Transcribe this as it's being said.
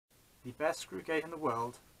the best screw gate in the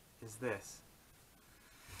world is this.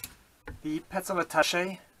 The Petzl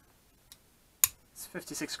Attaché. It's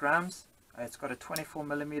 56 grams. It's got a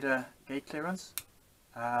 24mm gate clearance.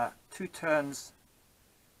 2 turns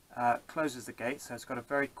closes the gate, so it's got a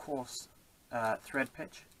very coarse thread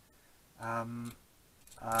pitch.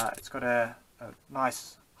 It's got a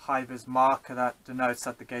nice high-vis marker that denotes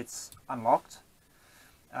that the gate's unlocked.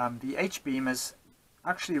 The H-beam is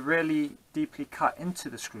actually really deeply cut into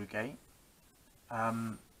the screw gate.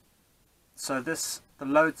 So the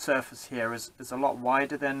load surface here is a lot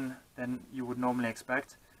wider than you would normally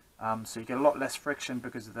expect. So you get a lot less friction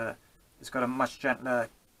because of it's got a much gentler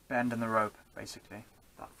bend in the rope, basically.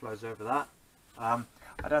 That flows over that. I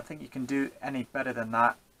don't think you can do any better than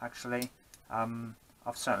that, actually.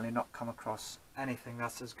 I've certainly not come across anything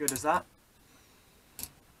that's as good as that.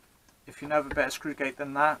 If you know of a better screw gate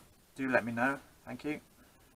than that, do let me know. Thank you.